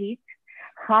power grid,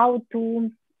 how to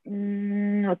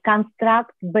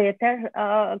construct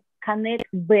better, connect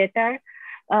better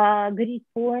grid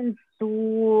points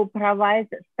to provide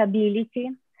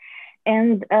stability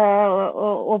and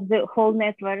of the whole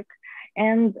network,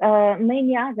 and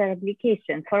many other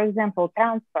applications. For example,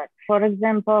 transport. For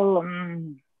example,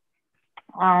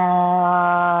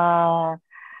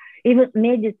 even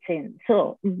medicine.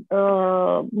 So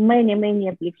many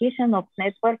applications of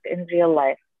network in real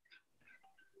life.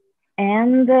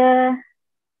 And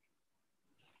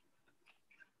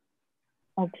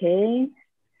okay.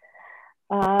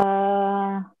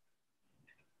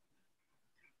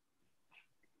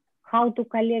 How to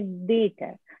collect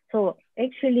data. So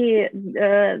actually,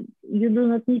 you do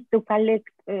not need to collect,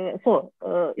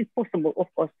 it's possible, of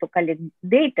course, to collect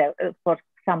data for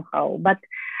somehow, but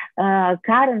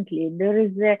currently there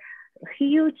is a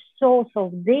huge source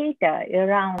of data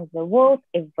around the world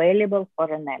available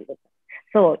for analysis.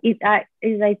 So as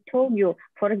I told you,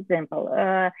 for example,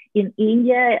 in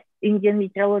India, Indian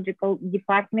Meteorological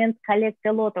Department collects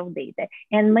a lot of data,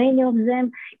 and many of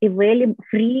them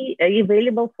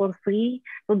available for free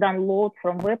to download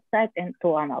from website and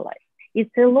to analyze.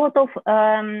 It's a lot of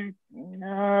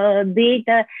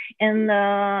data, and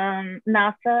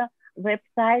NASA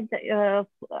website.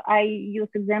 I use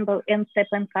example MSEP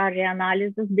and carry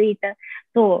analysis data.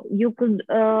 So you could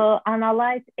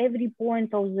analyze every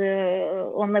point of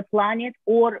on the planet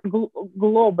or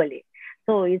globally.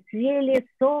 So it's really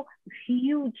so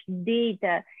huge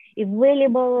data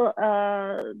available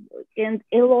and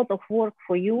a lot of work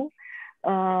for you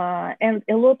and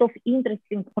a lot of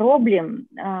interesting problem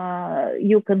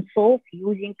you can solve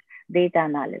using data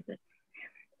analysis.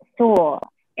 So,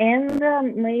 and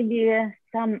maybe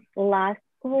some last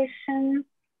question.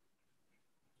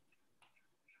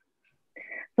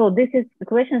 So this is a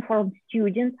question from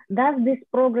students. Does this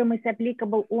program is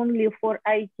applicable only for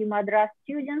IIT Madras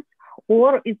students,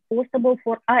 or is possible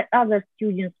for other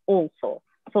students also?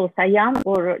 So Sayam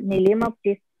or Nilima,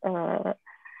 please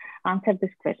answer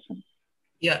this question.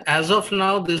 Yeah, as of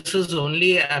now, this is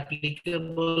only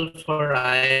applicable for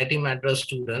IIT Madras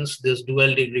students, this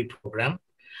dual degree program.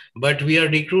 But we are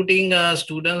recruiting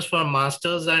students for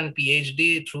masters and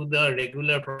PhD through the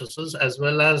regular processes, as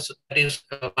well as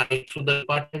through the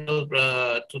departmental,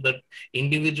 to the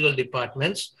individual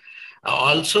departments.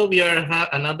 Also, we are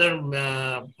another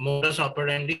modus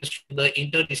operandi through the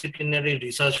interdisciplinary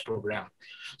research program.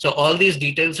 So all these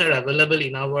details are available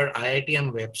in our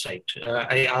IITM website.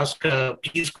 I ask,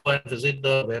 please go and visit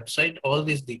the website. All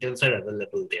these details are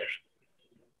available there.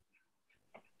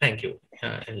 Thank you.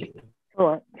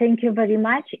 So thank you very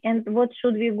much. And what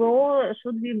should we go?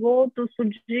 Should we go to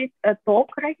Sujit talk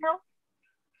right now?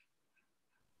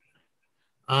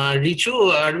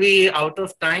 Richu, are we out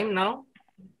of time now?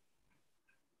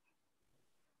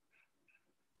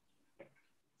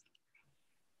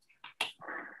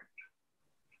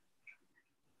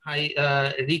 Hi,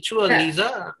 Richu or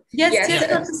Lisa? Yes,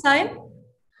 Dr. Sai.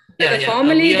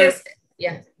 Formally,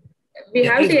 we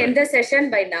have to end the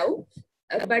session by now.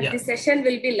 But the session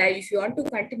will be live. If you want to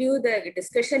continue the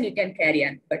discussion, you can carry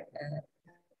on. But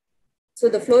so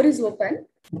the floor is open.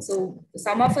 So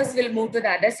some of us will move to the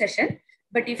other session.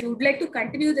 But if you would like to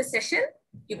continue the session,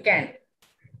 you can.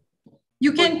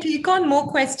 You can take on more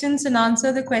questions and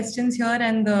answer the questions here,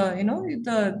 and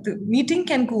the meeting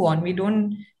can go on. We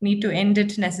don't need to end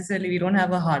it necessarily. We don't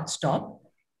have a hard stop.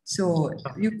 So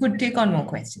you could take on more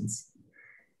questions.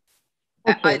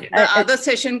 Okay. The other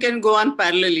session can go on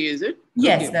parallelly, is it?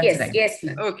 Yes, okay. That's right. Yes.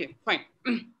 Okay, fine.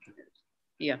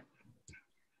 Yeah.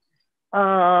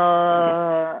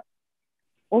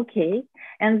 Okay,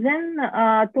 and then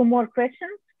 2 more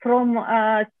questions from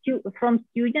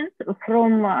students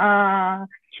from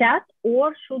chat,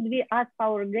 or should we ask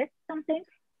our guests something?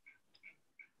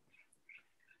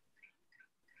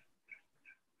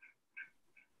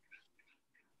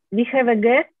 We have a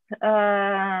guest.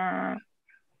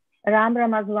 Ram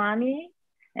Ramaswamy,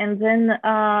 and then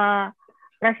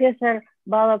Professor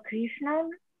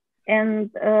Balakrishnan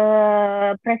and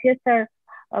Professor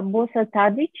Bosa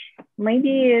Tadic.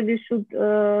 Maybe we should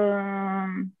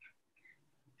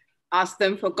ask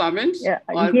them for comments.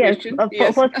 Yes,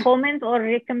 for comment or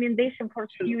recommendation for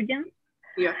students.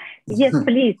 Yeah. Yes,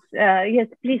 please. Yes,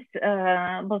 please,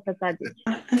 Bosa Tadic.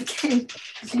 Okay.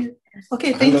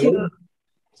 Okay. Thank you.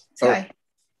 Sorry.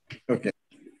 Okay.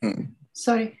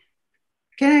 Sorry.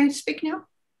 Can I speak now?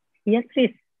 Yes,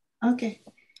 please. Okay.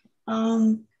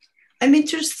 I'm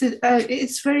interested.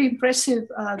 It's very impressive,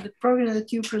 the program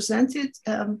that you presented.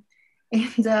 And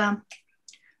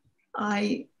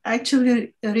I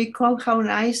actually recall how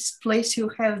nice place you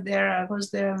have there. I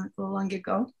was there long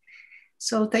ago.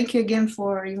 So thank you again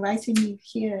for inviting me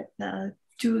here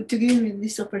to give me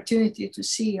this opportunity to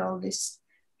see all this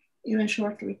even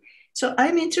shortly. So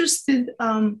I'm interested,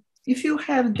 if you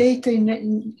have data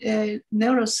in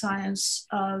neuroscience,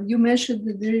 you mentioned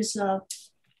that there is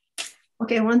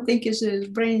okay, one thing is a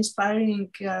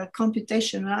brain-inspiring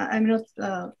computation. I'm not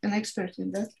an expert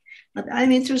in that, but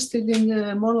I'm interested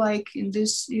in more like in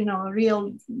this,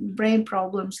 real brain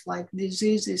problems like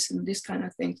diseases and this kind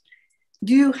of things.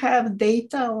 Do you have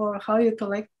data, or how you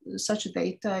collect such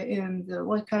data, and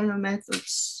what kind of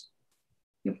methods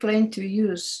you plan to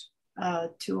use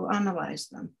to analyze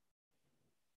them?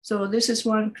 So this is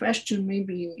one question.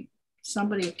 Maybe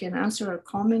somebody can answer or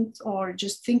comment or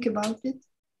just think about it.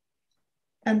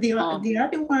 And the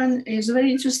other one is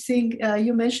very interesting.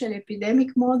 You mentioned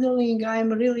epidemic modeling. I'm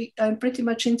pretty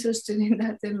much interested in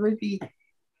that, and would be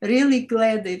really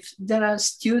glad if there are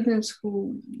students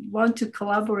who want to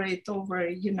collaborate over,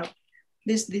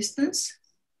 this distance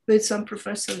with some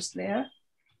professors there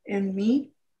and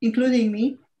me, including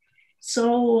me.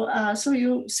 So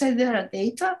you said there are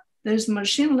data, there's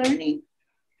machine learning,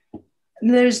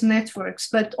 there's networks,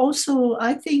 but also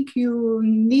I think you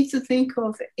need to think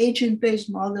of agent-based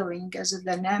modeling as a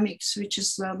dynamics, which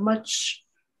is much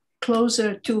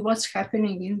closer to what's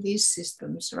happening in these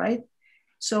systems, right?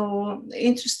 So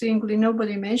interestingly,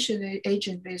 nobody mentioned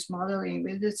agent-based modeling,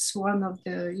 but it's one of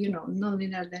the,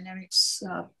 nonlinear dynamics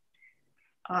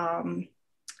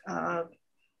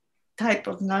type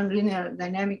of nonlinear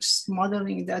dynamics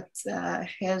modeling that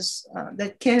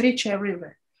that can reach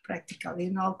everywhere, practically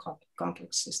in all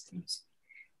complex systems.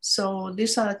 So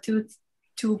these are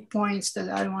two points that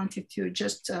I wanted to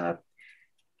just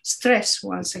stress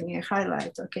once again,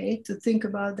 highlight, okay, to think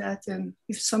about that. And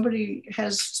if somebody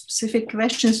has specific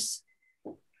questions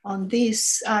on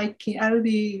this, I will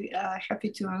be happy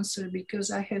to answer,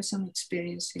 because I have some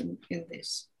experience in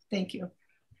this. Thank you.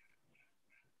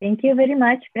 Thank you very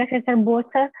much, Professor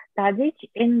Bosa Tadic.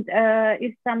 And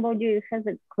if somebody has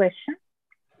a question,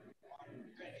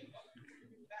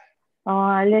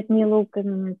 let me look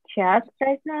in the chat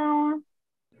right now.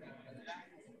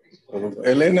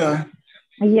 Elena.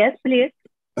 Yes, please.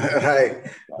 Hi.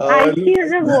 I see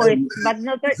the voice, but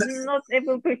not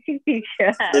able to see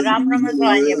picture. Ram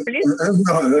Ramazwani, please.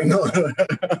 No.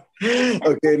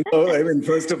 Okay, no, I mean,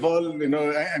 first of all,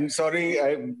 I'm sorry,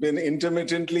 I've been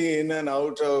intermittently in and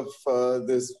out of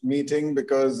this meeting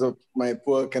because of my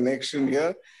poor connection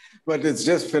here. But it's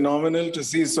just phenomenal to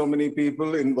see so many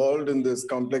people involved in this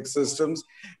complex systems,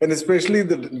 and especially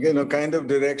the kind of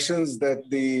directions that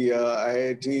the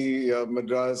IIT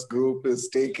Madras group is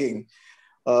taking.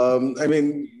 I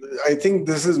mean, I think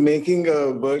this is making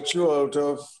a virtue out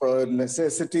of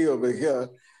necessity over here.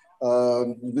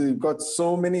 We've got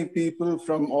so many people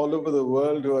from all over the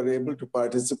world who are able to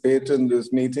participate in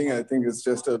this meeting. I think it's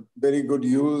just a very good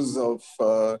use of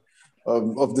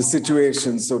the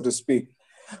situation, so to speak.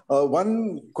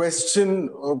 One question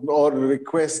or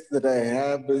request that I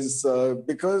have is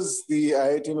because the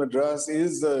IIT Madras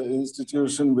is an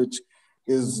institution which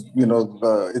is,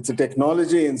 it's a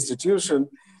technology institution,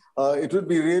 it would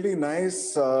be really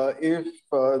nice if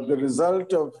the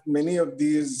result of many of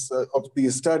these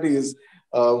studies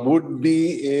would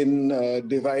be in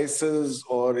devices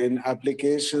or in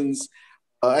applications.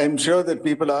 I'm sure that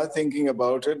people are thinking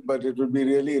about it, but it would be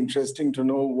really interesting to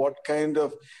know what kind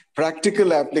of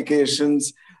practical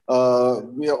applications,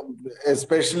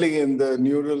 especially in the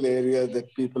neural area,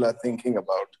 that people are thinking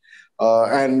about.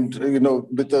 And,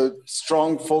 with a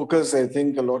strong focus, I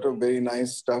think a lot of very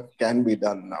nice stuff can be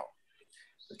done now.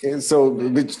 Okay, so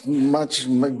with much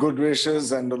good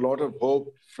wishes and a lot of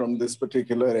hope from this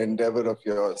particular endeavor of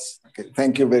yours. Okay,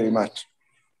 thank you very much.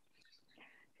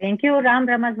 Thank you, Ram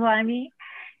Ramazwani.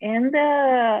 And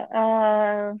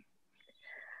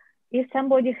if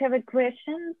somebody have a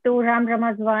question to Ram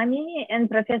Ramazwani and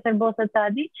Professor Bosa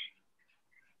Tadic,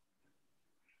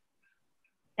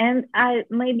 and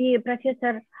maybe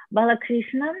Professor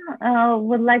Balakrishnan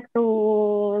would like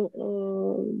to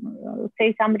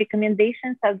say some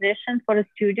recommendations, suggestions for a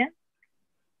student.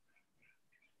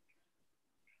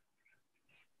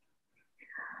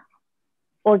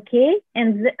 Okay,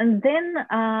 and then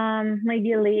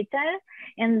maybe later,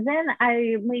 and then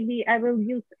I will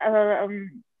use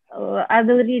I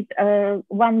will read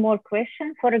one more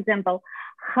question. For example,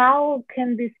 how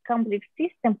can this complex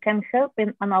system can help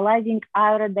in analyzing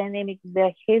aerodynamic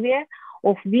behavior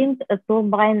of wind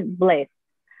turbine blades?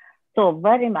 So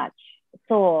very much.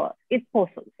 So it's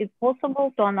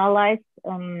possible to analyze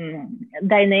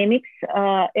dynamics,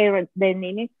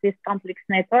 aerodynamics with complex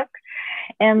networks.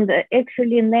 And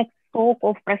actually, next talk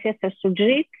of Professor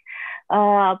Sujit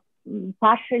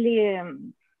partially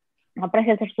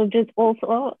Professor Sujit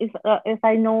also, as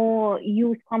I know,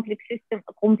 use complex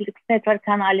network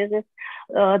analysis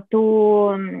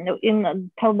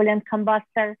in turbulent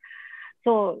combustor.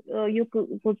 So you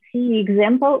could see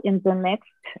example in the next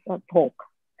talk.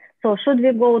 So should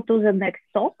we go to the next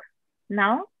talk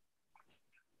now?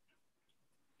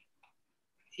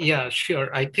 Yeah,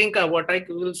 sure. I think what I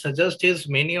will suggest is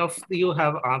many of you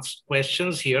have asked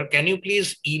questions here. Can you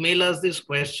please email us these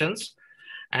questions?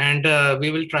 And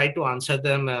we will try to answer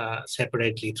them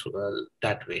separately through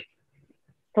that way.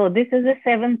 So this is a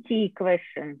 70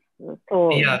 question.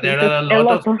 So yeah, there are a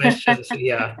lot of questions.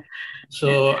 Yeah.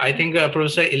 So I think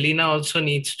Professor Elena also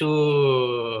needs to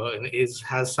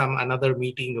has some another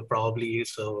meeting probably.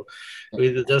 So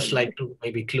we'll just like to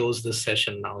maybe close this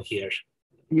session now here.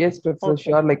 Yes, Professor,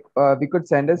 sure. Like we could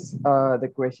send us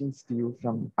the questions to you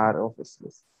from our office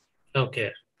list.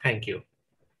 Okay. Thank you.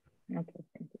 Okay,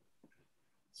 thank you.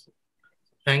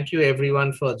 Thank you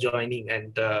everyone for joining,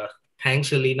 and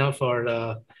thanks Elena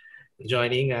for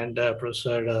joining, and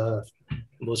Professor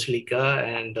Boslika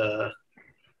and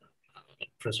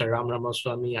Professor Ram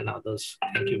Ramaswamy and others.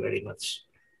 Thank you very much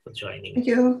for joining. Thank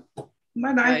you.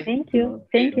 Bye-bye. Thank you.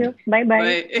 Thank you.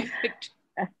 Bye-bye.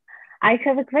 I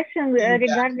have a question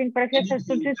regarding Professor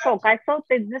Sujit's talk. I thought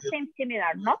it's the same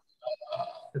seminar, no?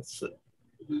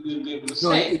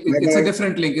 No, it's a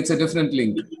different link. It's a different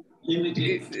link.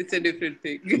 It's a different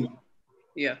thing.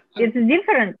 Yeah. It's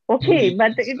different. Okay,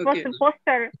 but it was a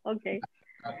poster. Okay.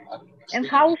 And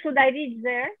how should I reach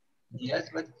there? Yes,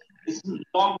 but this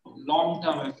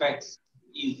long-term effects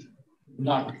is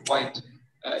not quite.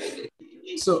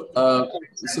 So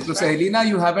Professor Elena,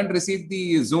 you haven't received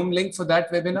the Zoom link for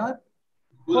that webinar?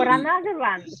 For another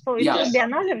one. So it will be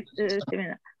another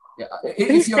seminar. Yeah.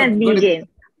 Please send me again.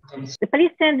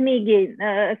 Please send me again.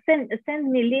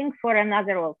 Send me link for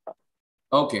another also.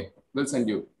 Okay, we'll send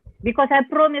you. Because I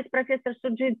promised Professor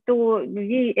Sujit to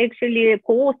be actually a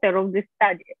co-author of this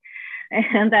study.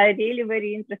 And I really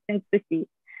very interesting to see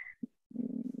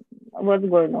what's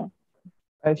going on.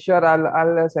 Sure,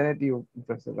 I'll send it to you,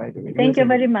 Professor, right away. Thank you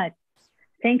very much.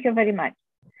 Thank you very much.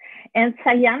 And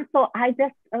Sayan, so I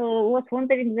just was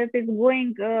wondering that it's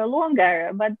going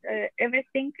longer, but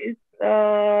everything is,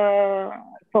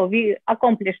 so we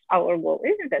accomplished our goal,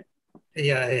 isn't it?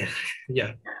 Yeah.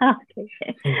 Okay.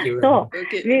 Thank you.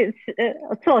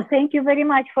 So thank you very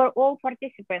much for all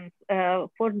participants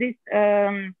for this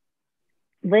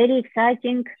very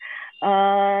exciting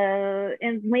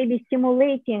and maybe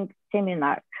stimulating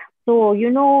seminar. So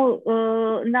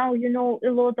now you know a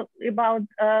lot about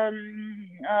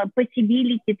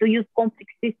possibility to use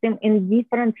complex system in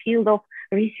different fields of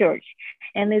research,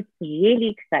 and it's really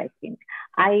exciting.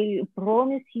 I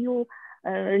promise you,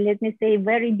 let me say,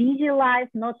 very busy life,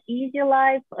 not easy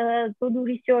life to do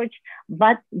research,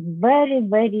 but very,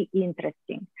 very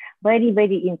interesting. Very,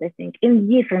 very interesting in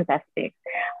different aspects.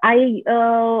 I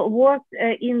worked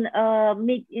in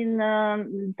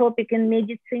topic in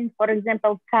medicine, for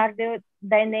example,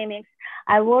 cardiodynamics.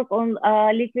 I work on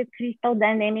liquid crystal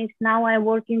dynamics. Now I'm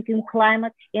working in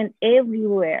climate and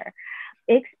everywhere.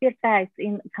 Expertise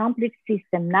in complex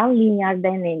system, now linear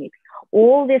dynamics.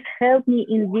 All this helped me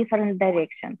in different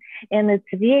directions. And it's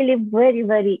really very,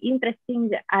 very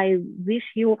interesting. I wish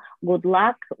you good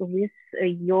luck with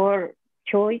your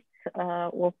choice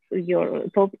of your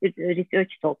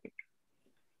research topic.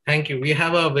 Thank you. We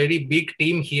have a very big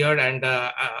team here, and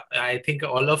I think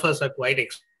all of us are quite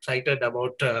excited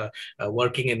about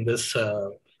working in this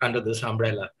under this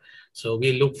umbrella. So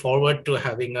we look forward to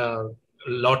having a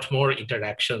lot more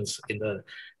interactions in the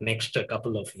next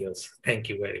couple of years. Thank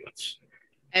you very much.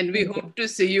 And we hope to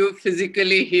see you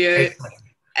physically here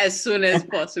as soon as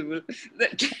possible.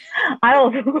 I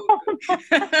also.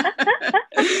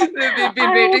 We've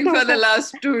been waiting for the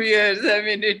last 2 years. I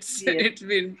mean, it's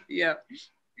been, yeah.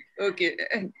 Okay.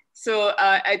 So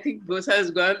I think Bosa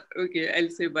has gone. Okay, I'll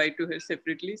say bye to her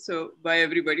separately. So bye,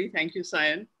 everybody. Thank you,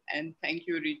 Sayan. And thank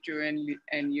you, Richo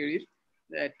and Yuri.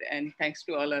 And thanks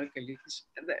to all our colleagues.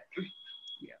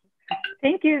 Yeah.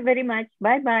 Thank you very much.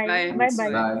 Bye-bye.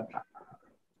 Bye-bye. Bye.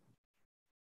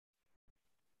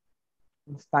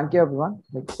 Thank you, everyone.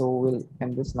 So we'll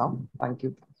end this now. Thank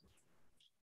you.